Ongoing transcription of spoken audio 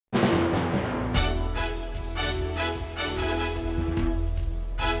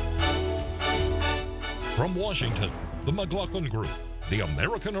From Washington, the McLaughlin Group, the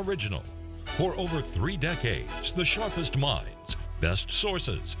American original. For over 3 decades, the sharpest minds, best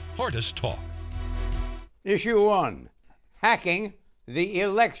sources, hardest talk. Issue 1, hacking the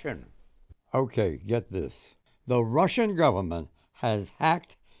election. Okay, get this. The Russian government has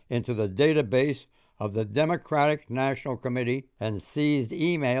hacked into the database of the Democratic National Committee and seized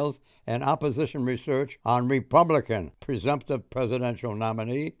emails and opposition research on Republican presumptive presidential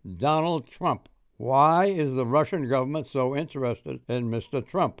nominee Donald Trump. Why is the Russian government so interested in Mr.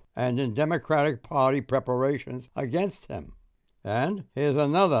 Trump and in Democratic Party preparations against him? And here's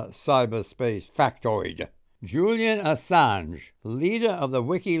another cyberspace factoid. Julian Assange, leader of the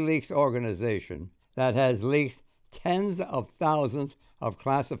WikiLeaks organization that has leaked tens of thousands of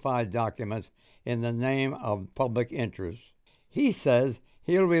classified documents in the name of public interest, he says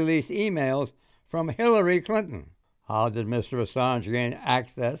he'll release emails from Hillary Clinton. How did Mr. Assange gain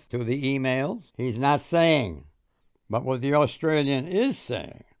access to the emails? He's not saying. But what the Australian is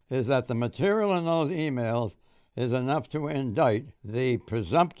saying is that the material in those emails is enough to indict the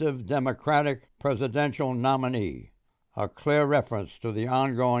presumptive Democratic presidential nominee, a clear reference to the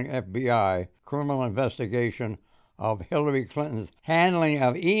ongoing FBI criminal investigation of Hillary Clinton's handling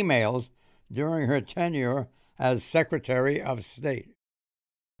of emails during her tenure as Secretary of State.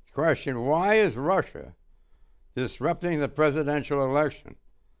 Question, why is Russia disrupting the presidential election?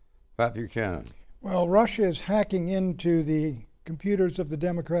 Pat Buchanan. Well, Russia is hacking into the computers of the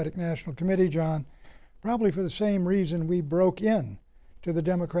Democratic National Committee, John, probably for the same reason we broke in to the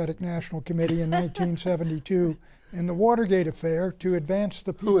Democratic National Committee in 1972 in the Watergate affair to advance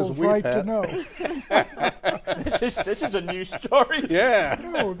the people's right to know. This is a new story. Yeah.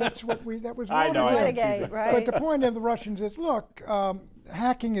 No, that was Watergate. I know. Watergate, right. But the point of the Russians is, look,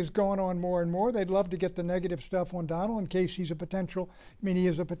 hacking is going on more and more. They'd love to get the negative stuff on Donald in case he is a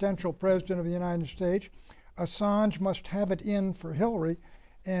potential president of the United States. Assange must have it in for Hillary.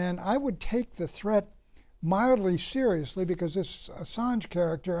 And I would take the threat mildly seriously because this Assange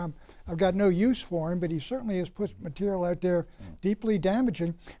character, I've got no use for him, but he certainly has put material out there deeply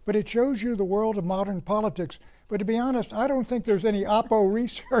damaging. But it shows you the world of modern politics. But to be honest, I don't think there's any Oppo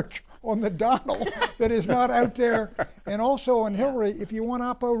research on the Donald that is not out there. And also on Hillary, if you want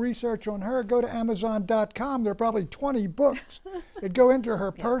Oppo research on her, go to Amazon.com. There are probably 20 books that go into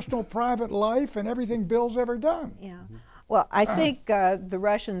her personal, private life and everything Bill's ever done. Yeah. Well, I think the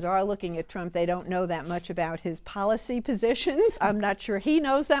Russians are looking at Trump. They don't know that much about his policy positions. I'm not sure he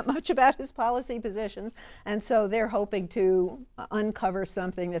knows that much about his policy positions. And so they're hoping to uncover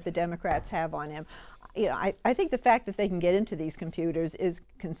something that the Democrats have on him. You know, I think the fact that they can get into these computers is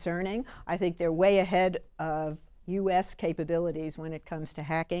concerning. I think they're way ahead of U.S. capabilities when it comes to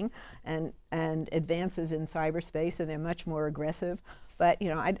hacking and advances in cyberspace, and they're much more aggressive. But, you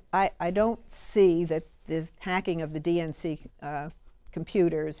know, I don't see that this hacking of the DNC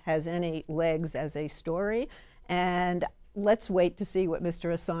computers has any legs as a story. And let's wait to see what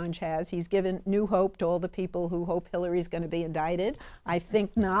Mr. Assange has. He's given new hope to all the people who hope Hillary's going to be indicted. I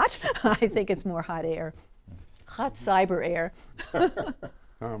think not. I think it's more hot air, hot cyber air.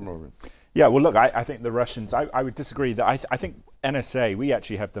 Yeah, well, look, I think the Russians, I would disagree that I think NSA, we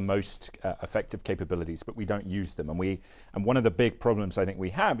actually have the most effective capabilities, but we don't use them. And one of the big problems I think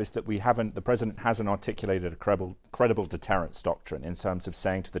we have is that the president hasn't articulated a credible deterrence doctrine in terms of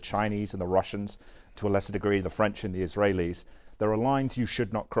saying to the Chinese and the Russians, to a lesser degree, the French and the Israelis, there are lines you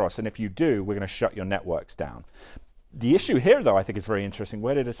should not cross. And if you do, we're going to shut your networks down. The issue here, though, I think is very interesting.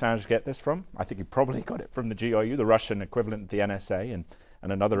 Where did Assange get this from? I think he probably got it from the GRU, the Russian equivalent of the NSA, and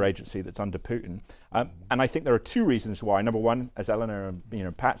another agency that's under Putin. And I think there are 2 reasons why. Number one, as Eleanor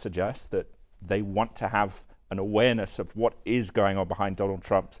and Pat suggest, that they want to have an awareness of what is going on behind Donald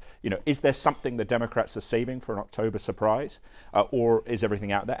Trump's. Is there something the Democrats are saving for an October surprise, or is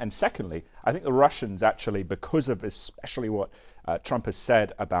everything out there? And secondly, I think the Russians actually, because of especially what Trump has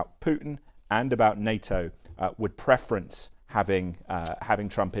said about Putin and about NATO, would preference having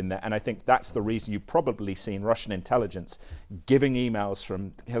Trump in there. And I think that's the reason you've probably seen Russian intelligence giving emails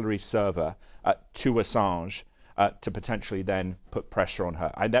from Hillary's server to Assange to potentially then put pressure on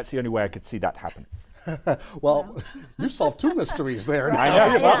her. And that's the only way I could see that happen. Well, you solved 2 mysteries there. I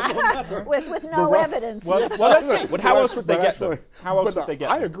know. With no evidence. Well, let's see. How else would they get them? How else would they get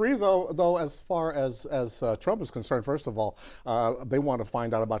them? I agree, though, as far as Trump is concerned, first of all, they want to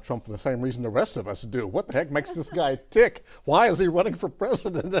find out about Trump for the same reason the rest of us do. What the heck makes this guy tick? Why is he running for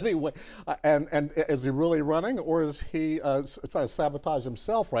president anyway? And is he really running, or is he trying to sabotage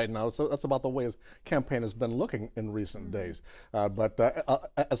himself right now? So that's about the way his campaign has been looking in recent days. But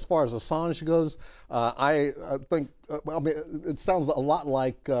as far as Assange goes, I think, I mean, it sounds a lot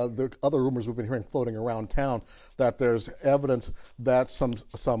like the other rumors we've been hearing floating around town, that there's evidence that some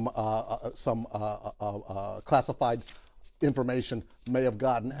classified information may have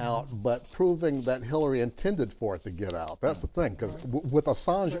gotten out, but proving that Hillary intended for it to get out. That's the thing, because with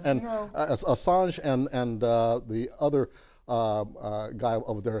Assange and the other guy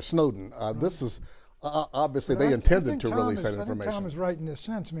over there, Snowden, this is obviously they intended to release that information. I think Tom is right in this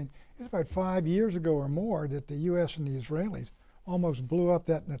sense. I mean, it's about 5 years ago or more that the U.S. and the Israelis almost blew up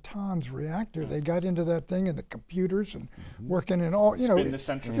that Natanz reactor. They got into that thing in the computers and working in all, you know, spin the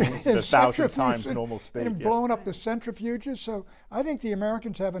centrifuges at 1,000 times normal speed, and blowing up the centrifuges. So I think the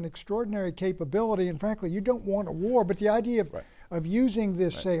Americans have an extraordinary capability, and frankly, you don't want a war, but the idea of using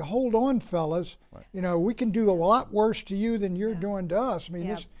this, say, hold on, fellas, you know, we can do a lot worse to you than you're doing to us. I mean,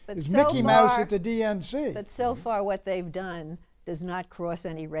 this is so Mickey Mouse at the DNC. But so far what they've done does not cross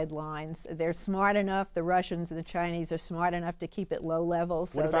any red lines. They're smart enough, the Russians and the Chinese are smart enough to keep it low level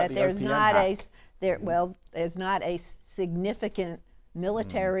so that there's not there's not a significant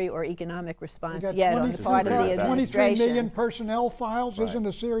military or economic response yet on the part of the administration. 23 million personnel files isn't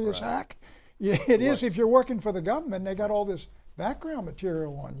a serious hack. Yeah, it is if you're working for the government. They got all this background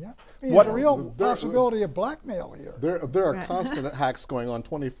material on you. I mean, there's a real possibility of blackmail here. There are constant hacks going on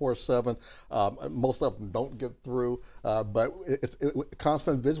 24/7. Most of them don't get through, but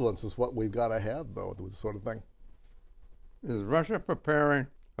constant vigilance is what we've got to have, though, with this sort of thing. Is Russia preparing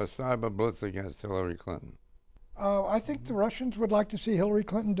a cyber blitz against Hillary Clinton? I think the Russians would like to see Hillary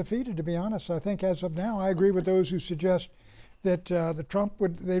Clinton defeated, to be honest. I think as of now, I agree with those who suggest that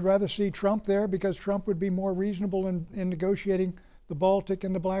they'd rather see Trump there because Trump would be more reasonable in negotiating the Baltic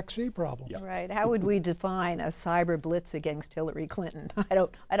and the Black Sea problem. Yep. Right. How would we define a cyber blitz against Hillary Clinton? I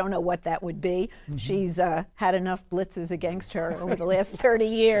don't know what that would be. Mm-hmm. She's had enough blitzes against her over the last 30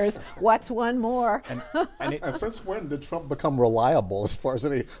 years. What's one more? And since when did Trump become reliable as far as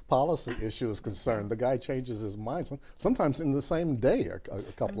any policy issue is concerned? The guy changes his mind sometimes in the same day a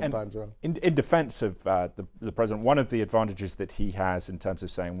couple of times around. In defense of the president, one of the advantages that he has in terms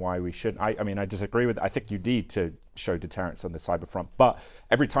of saying why we shouldn't, I mean, I disagree with, I think you need to show deterrence on the cyber front, but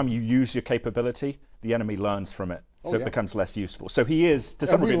every time you use your capability, the enemy learns from it, so it becomes less useful. So he is, to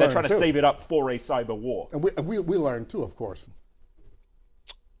some degree, they're trying to save it up for a cyber war. And we learn too, of course.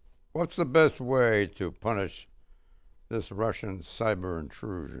 What's the best way to punish this Russian cyber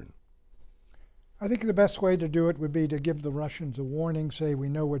intrusion? I think the best way to do it would be to give the Russians a warning, say, we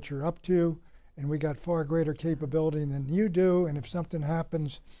know what you're up to, and we got far greater capability than you do, and if something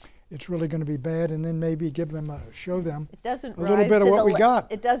happens, it's really going to be bad, and then maybe show them a little bit of what we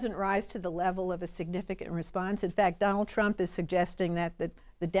got. It doesn't rise to the level of a significant response. In fact, Donald Trump is suggesting that the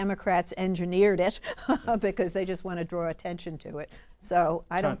Democrats engineered it because they just want to draw attention to it. So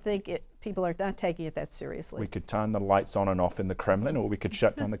I don't think people are not taking it that seriously. We could turn the lights on and off in the Kremlin, or we could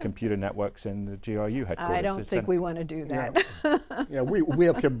shut down the computer networks in the GRU headquarters. I don't think we want to do that. Yeah, we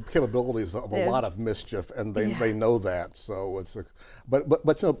have capabilities of a lot of mischief, and they know that. So it's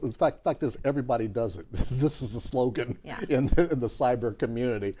but you know, the fact is everybody does it. This is the slogan in the cyber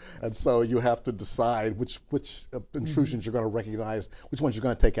community, and so you have to decide which intrusions you're going to recognize, which ones you're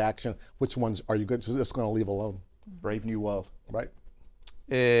going to take action, which ones are you just going to leave alone. Brave new world. Right.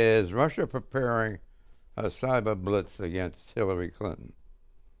 Is Russia preparing a cyber blitz against Hillary Clinton?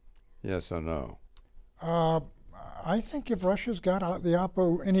 Yes or no? I think if Russia's got any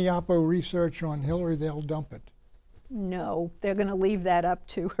Oppo research on Hillary, they'll dump it. No, they're going to leave that up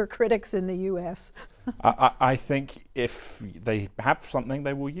to her critics in the U.S. I think if they have something,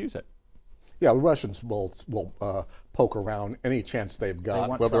 they will use it. Yeah, the Russians will poke around any chance they've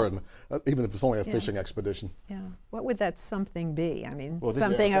got, even if it's only a fishing expedition. Yeah. What would that something be? I mean,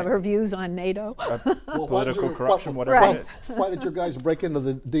 something of her views on NATO? Political corruption, whatever it is. Why did your guys break into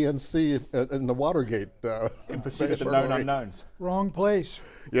the DNC in the Watergate? In pursuit of the known unknowns. Wrong place.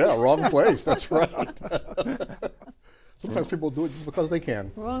 Yeah, wrong place. That's right. Sometimes people do it just because they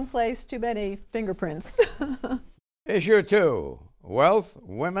can. Wrong place, too many fingerprints. Issue 2. Wealth,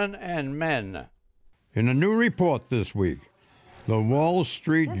 Women, and Men. In a new report this week, the Wall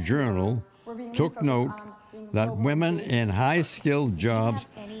Street Journal took note that women in high-skilled jobs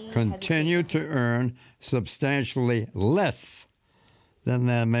continue to earn substantially less than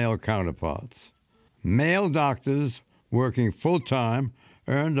their male counterparts. Male doctors working full-time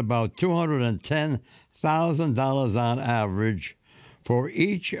earned about $210,000 on average for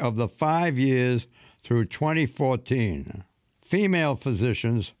each of the 5 years through 2014. Female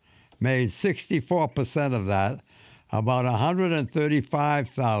physicians made 64% of that, about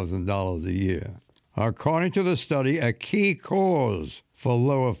 $135,000 a year. According to the study, a key cause for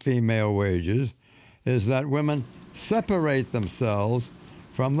lower female wages is that women separate themselves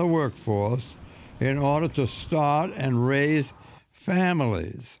from the workforce in order to start and raise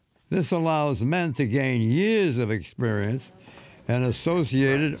families. This allows men to gain years of experience and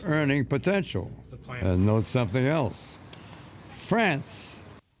associated earning potential. And note something else. France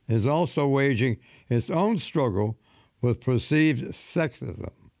is also waging its own struggle with perceived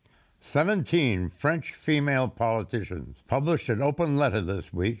sexism. 17 French female politicians published an open letter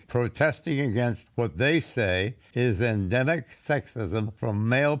this week protesting against what they say is endemic sexism from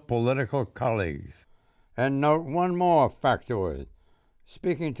male political colleagues. And note one more factoid.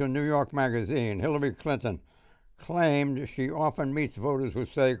 Speaking to New York Magazine, Hillary Clinton claimed she often meets voters who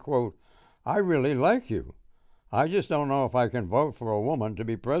say, quote, "I really like you. I just don't know if I can vote for a woman to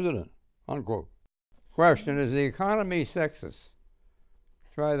be president," unquote. Question, is the economy sexist?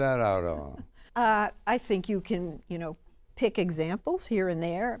 Try that out. I think you can, pick examples here and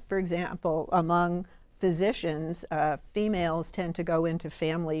there. For example, among physicians, females tend to go into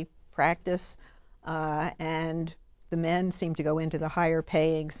family practice, and the men seem to go into the higher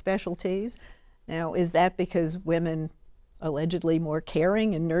paying specialties. Now, is that because women allegedly more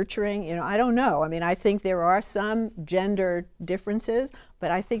caring and nurturing? I don't know. I mean, I think there are some gender differences,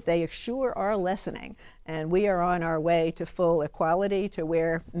 but I think they sure are lessening. And we are on our way to full equality, to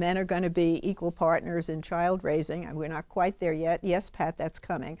where men are going to be equal partners in child raising, and we're not quite there yet. Yes, Pat, that's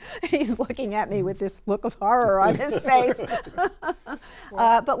coming. He's looking at me with this look of horror on his face.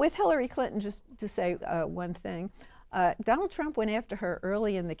 But with Hillary Clinton, just to say one thing, Donald Trump went after her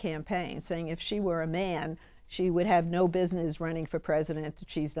early in the campaign, saying if she were a man, she would have no business running for president, that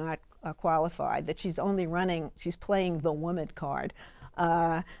she's not qualified, that she's playing the woman card.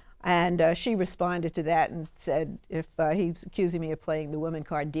 And she responded to that and said, if he's accusing me of playing the woman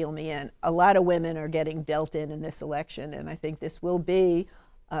card, deal me in. A lot of women are getting dealt in this election, and I think this will be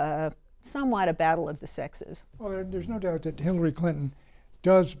somewhat a battle of the sexes. Well, there's no doubt that Hillary Clinton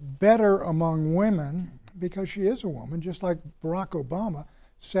does better among women because she is a woman, just like Barack Obama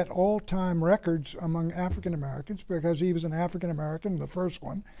set all-time records among African Americans because he was an African American, the first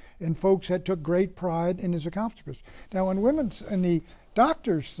one, and folks took great pride in his accomplishments. Now, in the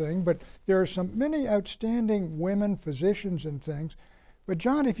doctors thing, but there are many outstanding women physicians and things. But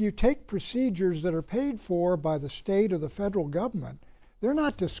John, if you take procedures that are paid for by the state or the federal government, they're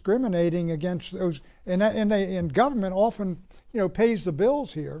not discriminating against those, and government often, pays the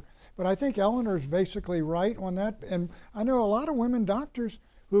bills here. But I think Eleanor's basically right on that. And I know a lot of women doctors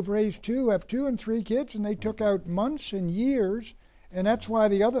who've raised have 2 and 3 kids, and they took out months and years, and that's why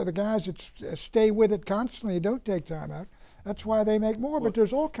the guys that stay with it constantly don't take time out. That's why they make more. But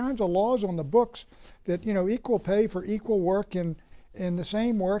there's all kinds of laws on the books that equal pay for equal work in the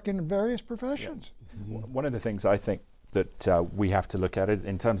same work in various professions. Yeah. One of the things I think that we have to look at it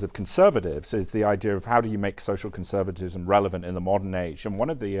in terms of conservatives is the idea of how do you make social conservatism relevant in the modern age. And one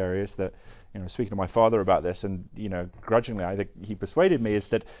of the areas that, speaking to my father about this, and grudgingly I think he persuaded me, is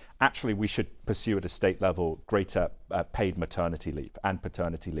that actually we should pursue at a state level greater paid maternity leave and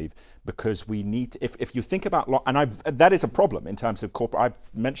paternity leave, because we need to, if you think about that is a problem in terms of corporate. I've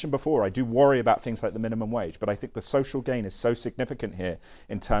mentioned before, I do worry about things like the minimum wage, but I think the social gain is so significant here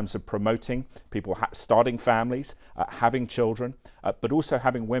in terms of promoting people starting families, having children, but also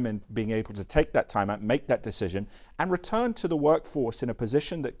having women being able to take that time out, make that decision, and return to the workforce in a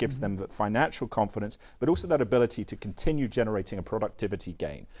position that gives them that financial confidence, but also that ability to continue generating a productivity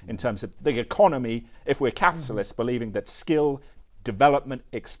gain in terms of the economy, if we're capitalists, believing that skill, development,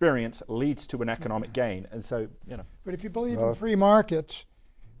 experience leads to an economic gain. And so, But if you believe in free markets,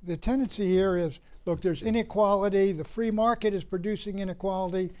 the tendency here is, look, there's inequality, the free market is producing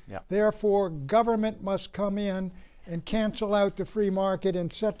inequality, therefore government must come in and cancel out the free market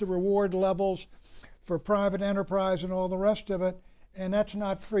and set the reward levels for private enterprise and all the rest of it. And that's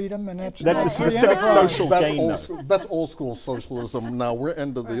not freedom, and that's a specific social gain. That's old school socialism. Now we're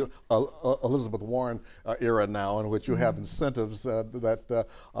into the Elizabeth Warren era now, in which you have incentives that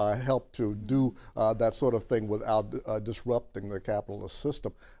help to do that sort of thing without disrupting the capitalist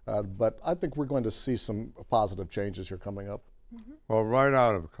system. But I think we're going to see some positive changes here coming up. Mm-hmm. Well, right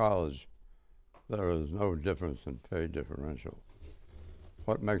out of college, there is no difference in pay differential.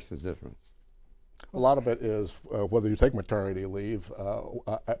 What makes the difference? A lot of it is whether you take maternity leave,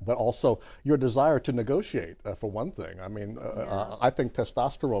 but also your desire to negotiate, for one thing. I mean, I think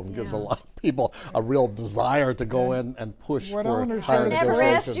testosterone gives a lot of people a real desire to go in and push for higher negotiations. I never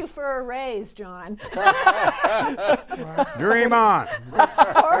asked you for a raise, John. Dream on.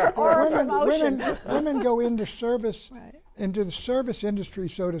 or a promotion. Women go into service. Right. Into the service industry,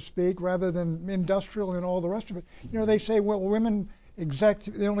 so to speak, rather than industrial and all the rest of it. They say, well, women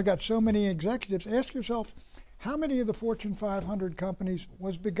they only got so many executives. Ask yourself, how many of the Fortune 500 companies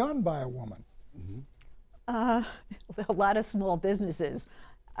was begun by a woman? A lot of small businesses.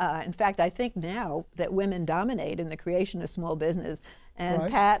 In fact, I think now that women dominate in the creation of small business. And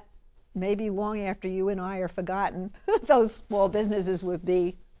Right. Pat, maybe long after you and I are forgotten, those small businesses would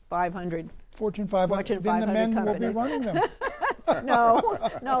be 500. Fortune 500. Fortune Then the 500 men companies. will be running them.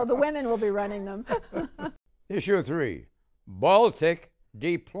 No, the women will be running them. Issue 3, Baltic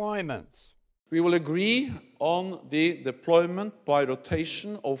deployments. We will agree on the deployment by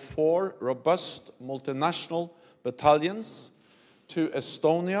rotation of 4 robust multinational battalions to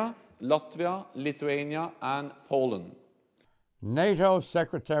Estonia, Latvia, Lithuania, and Poland. NATO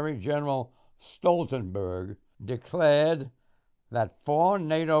Secretary General Stoltenberg declared that 4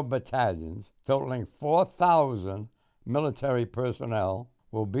 NATO battalions, totaling 4,000 military personnel,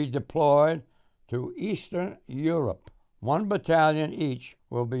 will be deployed to Eastern Europe. 1 battalion each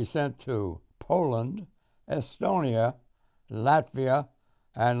will be sent to Poland, Estonia, Latvia,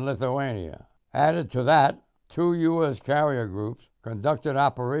 and Lithuania. Added to that, 2 U.S. carrier groups conducted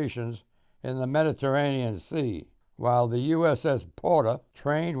operations in the Mediterranean Sea, while the USS Porter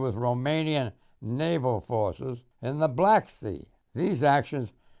trained with Romanian naval forces in the Black Sea. These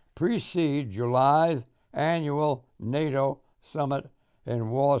actions precede July's annual NATO summit in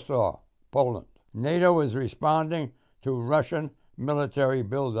Warsaw, Poland. NATO is responding to Russian military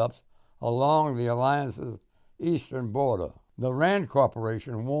buildups along the alliance's eastern border. The RAND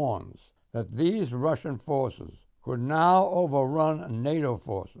Corporation warns that these Russian forces could now overrun NATO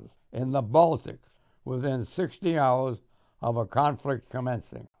forces in the Baltics within 60 hours of a conflict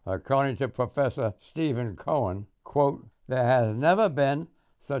commencing. According to Professor Stephen Cohen, quote, "There has never been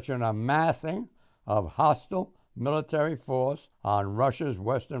such an amassing of hostile military force on Russia's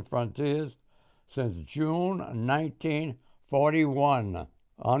western frontiers since June 1941,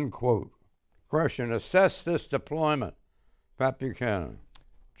 unquote." Question, assess this deployment. Pat Buchanan.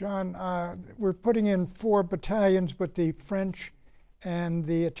 John, we're putting in 4 battalions, but the French and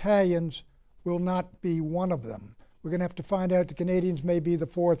the Italians will not be one of them. We're going to have to find out. The Canadians may be the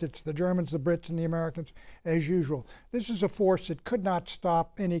 4th. It's the Germans, the Brits, and the Americans, as usual. This is a force that could not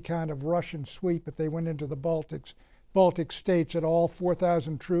stop any kind of Russian sweep if they went into the Baltic states at all,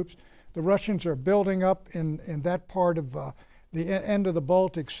 4,000 troops. The Russians are building up in that part of the end of the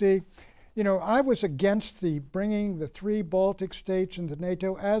Baltic Sea. You know, I was against the bringing the 3 Baltic states into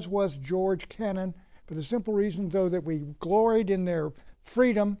NATO, as was George Kennan, for the simple reason, though, that we gloried in their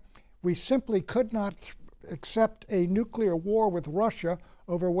freedom. We simply could not accept a nuclear war with Russia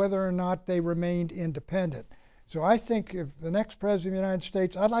over whether or not they remained independent. So I think if the next president of the United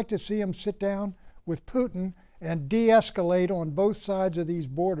States, I'd like to see him sit down with Putin and de-escalate on both sides of these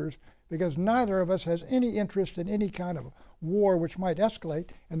borders, because neither of us has any interest in any kind of war which might escalate,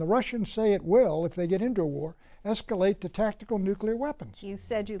 and the Russians say it will, if they get into a war, escalate to tactical nuclear weapons. You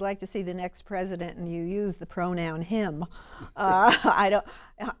said you'd like to see the next president, and you use the pronoun him. I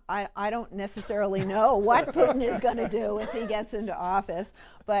don't necessarily know what Putin is going to do if he gets into office,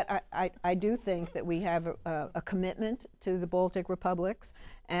 but I do think that we have a commitment to the Baltic republics,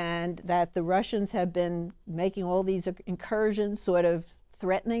 and that the Russians have been making all these incursions, sort of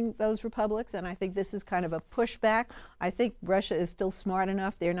threatening those republics, and I think this is kind of a pushback. I think Russia is still smart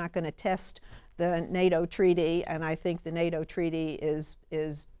enough. They're not going to test the NATO treaty, and I think the NATO treaty is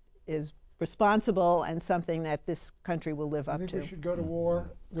responsible and something that this country will live I up think to. we should go to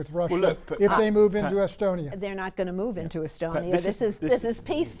war with Russia look, if they move into Estonia. They're not going to move into Estonia. This This is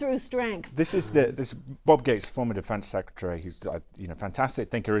peace through strength. This is Bob Gates, former defense secretary, who's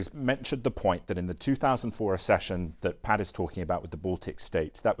fantastic thinker, has mentioned the point that in the 2004 accession that Pat is talking about with the Baltic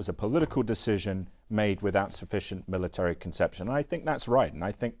states, that was a political decision made without sufficient military conception. And I think that's right. And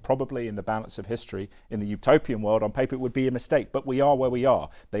I think probably in the balance of history, in the utopian world, on paper, it would be a mistake. But we are where we are.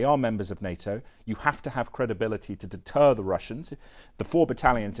 They are members of NATO. You have to have credibility to deter the Russians. The 4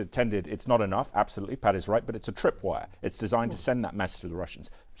 battalions attended, it's not enough. Absolutely, Pat is right. But it's a tripwire. It's designed to send that message to the Russians.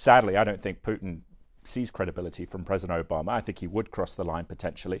 Sadly, I don't think Putin sees credibility from President Obama. I think he would cross the line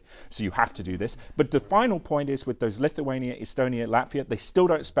potentially. So you have to do this. But the final point is with those Lithuania, Estonia, Latvia, they still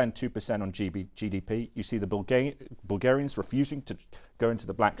don't spend 2% on GDP. You see the Bulgarians refusing to go into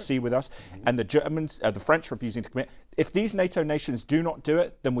the Black Sea with us, and the Germans, the French refusing to commit. If these NATO nations do not do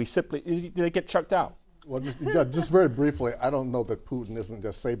it, then they get chucked out. Well, just very briefly, I don't know that Putin isn't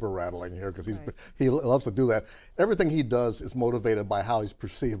just saber rattling here, because he loves to do that. Everything he does is motivated by how he's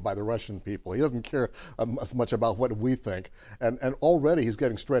perceived by the Russian people. He doesn't care as much about what we think. And already he's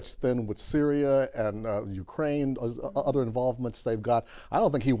getting stretched thin with Syria and Ukraine, other involvements they've got. I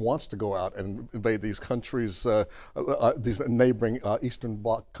don't think he wants to go out and invade these countries, these neighboring Eastern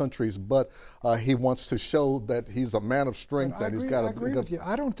Bloc countries, but he wants to show that he's a man of strength. I agree with you.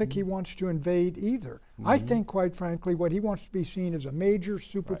 I don't think he wants to invade either. I think, quite frankly, what he wants to be seen as a major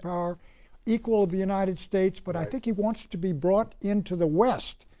superpower, equal of the United States, but I think he wants to be brought into the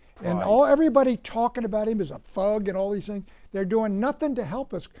West. And everybody talking about him as a thug and all these things, they're doing nothing to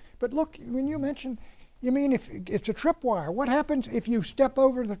help us. But look, when you mention, you mean if it's a tripwire, what happens if you step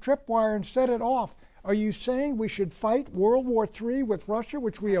over the tripwire and set it off? Are you saying we should fight World War III with Russia,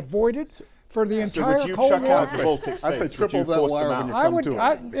 which we avoided for the entire would you Cold chuck War? out the Baltic states? I say triple that wire when you come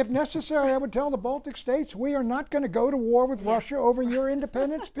to it. If necessary, I would tell the Baltic states we are not going to go to war with Russia over your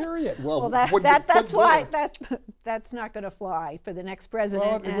independence. Period. Well, that's why that's not going to fly for the next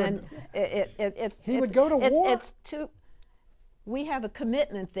president. He would go to war. It's too. We have a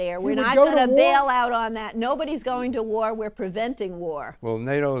commitment there. We're not going to bail out on that. Nobody's going to war. We're preventing war. Will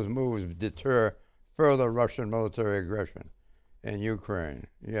NATO's moves deter further Russian military aggression in Ukraine?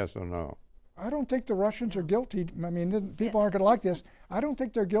 Yes or no? I don't think the Russians are guilty. I mean, people aren't going to like this. I don't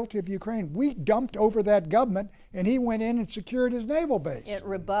think they're guilty of Ukraine. We dumped over that government, and he went in and secured his naval base. It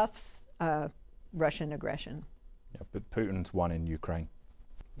rebuffs Russian aggression. Yeah, but Putin's won in Ukraine.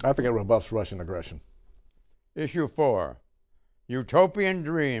 I think it rebuffs Russian aggression. Issue 4, utopian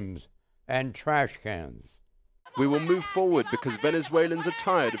dreams and trash cans. We will move forward because Venezuelans are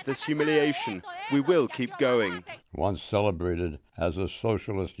tired of this humiliation. We will keep going. Once celebrated as a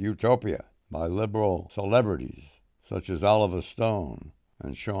socialist utopia by liberal celebrities such as Oliver Stone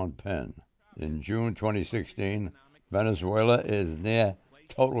and Sean Penn. In June 2016, Venezuela is near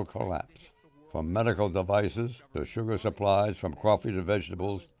total collapse. From medical devices to sugar supplies, from coffee to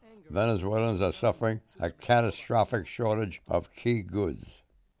vegetables, Venezuelans are suffering a catastrophic shortage of key goods.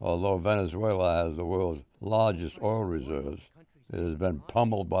 Although Venezuela has the world's largest oil reserves, it has been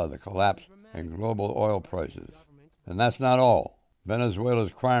pummeled by the collapse in global oil prices. And that's not all.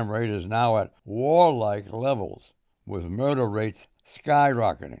 Venezuela's crime rate is now at warlike levels, with murder rates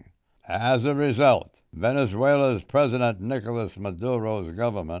skyrocketing. As a result, Venezuela's President Nicolas Maduro's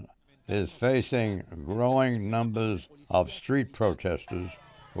government is facing growing numbers of street protesters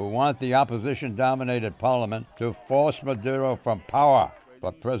who want the opposition-dominated parliament to force Maduro from power.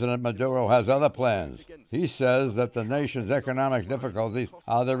 But President Maduro has other plans. He says that the nation's economic difficulties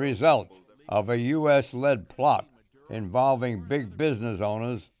are the result of a U.S.-led plot involving big business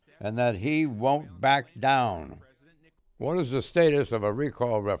owners, and that he won't back down. What is the status of a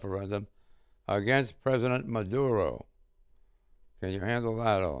recall referendum against President Maduro? Can you handle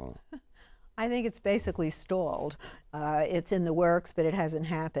that all? I think it's basically stalled. It's in the works, but it hasn't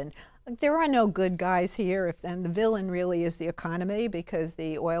happened. There are no good guys here, and the villain really is the economy, because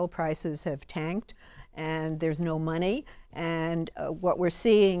the oil prices have tanked and there's no money. And what we're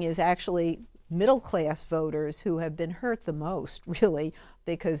seeing is actually middle-class voters who have been hurt the most, really,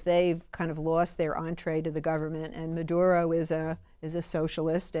 because they've kind of lost their entree to the government. And Maduro is a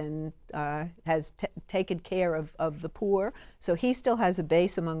socialist and has taken care of the poor. So he still has a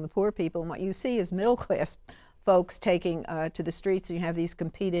base among the poor people. And what you see is middle-class folks taking to the streets, and you have these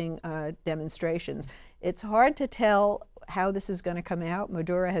competing demonstrations. It's hard to tell how this is going to come out.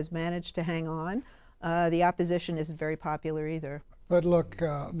 Maduro has managed to hang on. The opposition isn't very popular either. But look,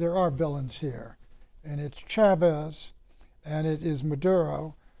 there are villains here, and it's Chavez and it is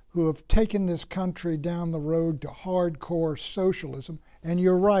Maduro, who have taken this country down the road to hardcore socialism. And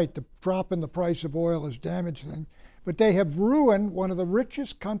you're right, the drop in the price of oil has damaged things, but they have ruined one of the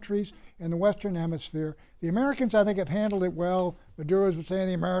richest countries in the Western Hemisphere. The Americans, I think, have handled it well. Maduro's been saying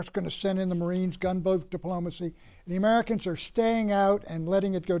the Americans are going to send in the Marines, gunboat diplomacy. The Americans are staying out and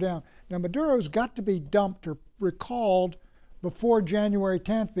letting it go down. Now, Maduro's got to be dumped or recalled before January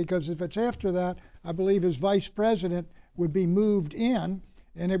 10th, because if it's after that, I believe his vice president would be moved in,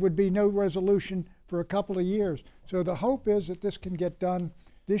 and it would be no resolution for a couple of years. So the hope is that this can get done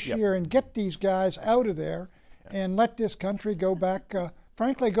this year and get these guys out of there and let this country go back,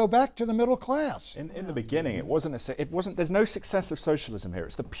 frankly, go back to the middle class. In the beginning, there's no success of socialism here.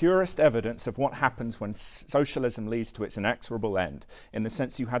 It's the purest evidence of what happens when socialism leads to its inexorable end, in the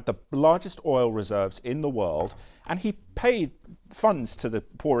sense you had the largest oil reserves in the world, and he paid funds to the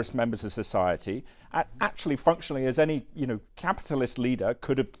poorest members of society, actually functionally as any capitalist leader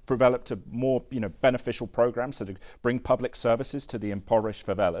could have developed a more beneficial programs to bring public services to the impoverished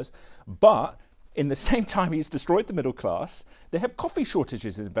favelas. But in the same time he's destroyed the middle class. They have coffee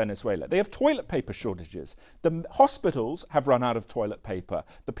shortages in Venezuela. They have toilet paper shortages. The hospitals have run out of toilet paper.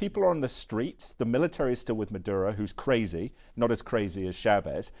 The people are on the streets. The military is still with Maduro, who's crazy, not as crazy as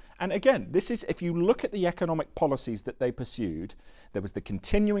Chavez. And again, this is, if you look at the economic policies that they pursued, there was the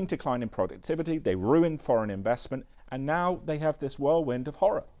continuing decline in productivity. They ruined foreign investment. And now they have this whirlwind of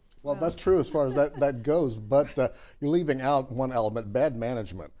horror. Well, that's true as far as that goes, but you're leaving out one element, bad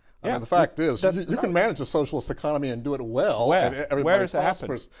management. I mean, the fact is, you can manage a socialist economy and do it well. Where? And everybody Where has it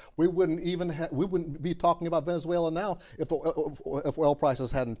prospers. happened? We wouldn't be talking about Venezuela now if oil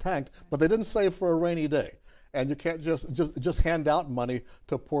prices hadn't tanked. But they didn't save for a rainy day, and you can't just hand out money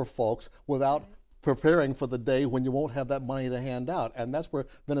to poor folks without preparing for the day when you won't have that money to hand out. And that's where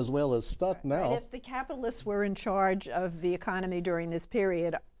Venezuela is stuck now. Right. If the capitalists were in charge of the economy during this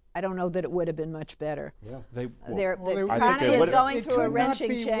period, I don't know that it would have been much better. Yeah. The economy is going through a wrenching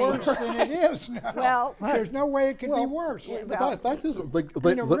change. It could not be worse than it is now. Well, there's no way it could be worse. The fact is,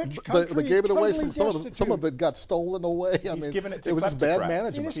 they gave it away. Totally Some of it got stolen away. He's given it to it was just bad kleptocrats.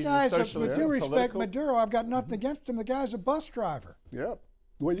 management. See, this guy's, with due respect, political. Maduro, I've got nothing against him. The guy's a bus driver. Yeah.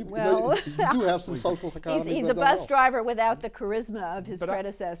 Well, you do have some socialist economies. He's a bus driver without the charisma of his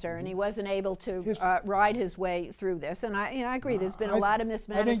predecessor, and he wasn't able to ride his way through this. And I agree. There's been a lot of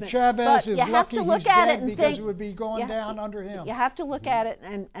mismanagement. I think Chavez is lucky he's dead because it would be going down under him. You have to look at it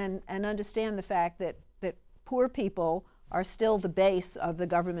and understand the fact that poor people are still the base of the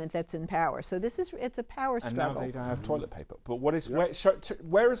government that's in power. So it's a power struggle. And now they don't have toilet paper. But where is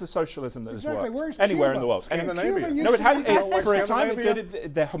the socialism that has worked? Where's Anywhere Cuba? in the world. Scandinavia. No, it had for a time. It Scandinavia.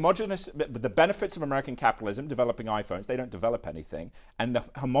 did the homogenous, the benefits of American capitalism, developing iPhones. They don't develop anything, and the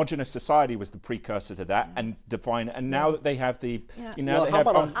homogenous society was the precursor to that, and define. And now that they have the,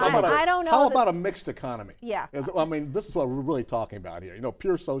 How about a mixed economy? Yeah. I mean, this is what we're really talking about here.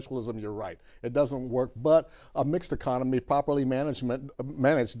 Pure socialism. You're right. It doesn't work, but a mixed economy, properly managed,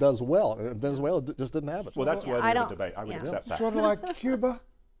 does well. And Venezuela just didn't have it. Well, that's worthy of a debate. I would accept that. Sort of like Cuba.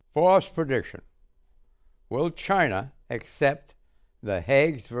 False prediction. Will China accept the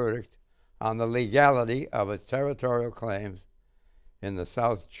Hague's verdict on the legality of its territorial claims in the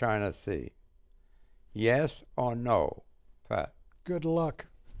South China Sea? Yes or no, Pat? Good luck.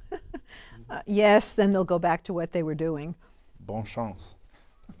 Yes, then they'll go back to what they were doing. Bon chance.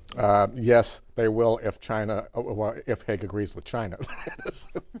 Yes, they will if if Hague agrees with China.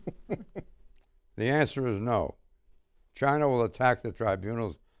 The answer is no. China will attack the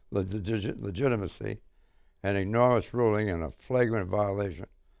tribunal's legitimacy and ignore its ruling in a flagrant violation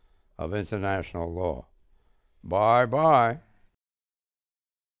of international law. Bye-bye.